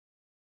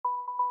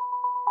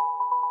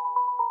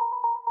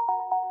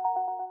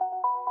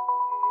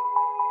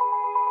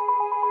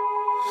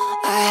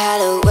I had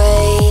a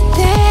way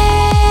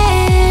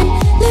then,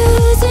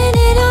 losing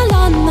it all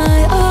on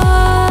my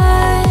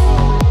own.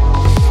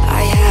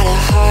 I had a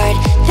heart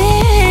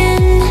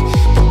then,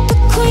 but the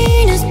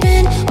queen has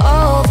been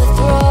overthrown.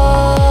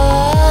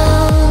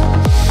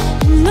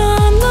 And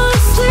I'm not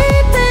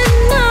sleeping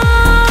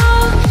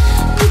now,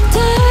 the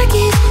dark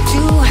is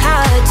too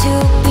hard to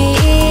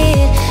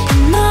beat.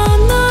 And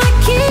I'm not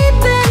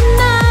keeping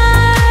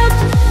up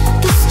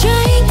the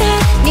strength I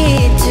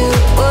need to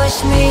push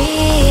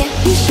me.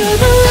 You show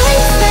the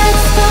lights that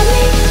stop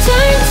me,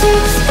 turn to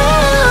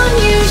stone.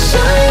 You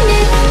shine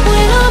it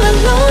when I'm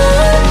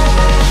alone.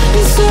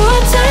 And so I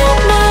tell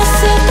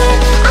myself that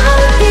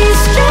I'll be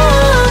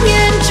strong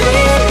and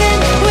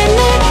dreaming when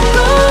they're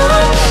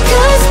gone.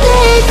 'Cause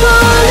they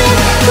calling,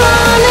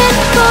 calling,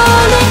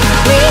 calling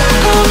me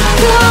home.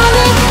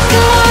 Calling,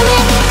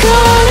 calling,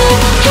 calling.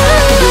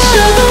 You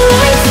show the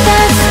lights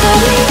that stop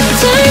me,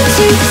 turn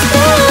to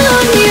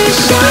stone. You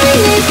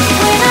shine it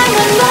when I'm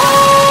alone.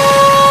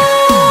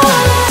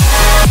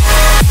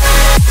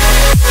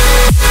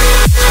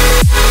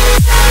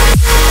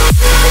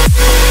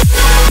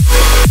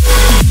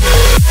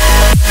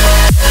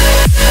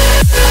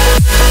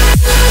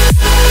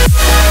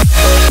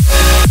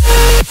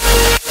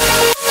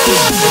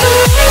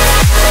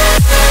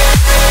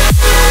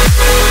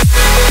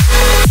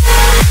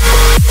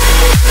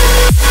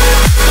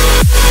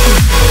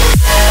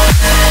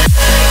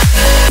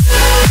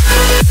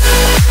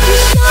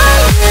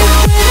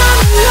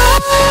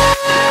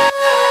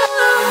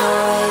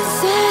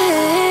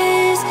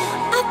 Noises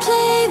I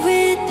play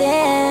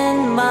within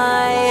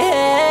my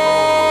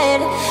head,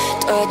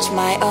 touch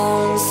my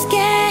own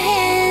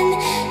skin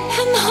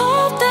and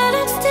hope that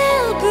I'm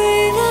still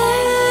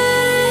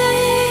breathing.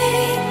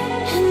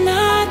 And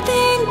I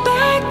think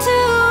back to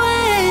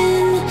when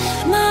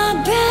my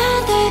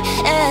brother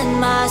and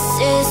my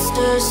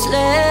sister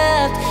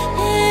slept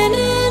in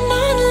an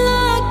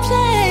unlocked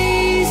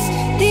place.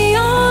 The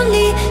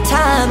only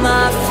time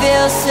I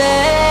feel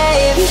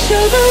safe. You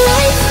show the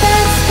lights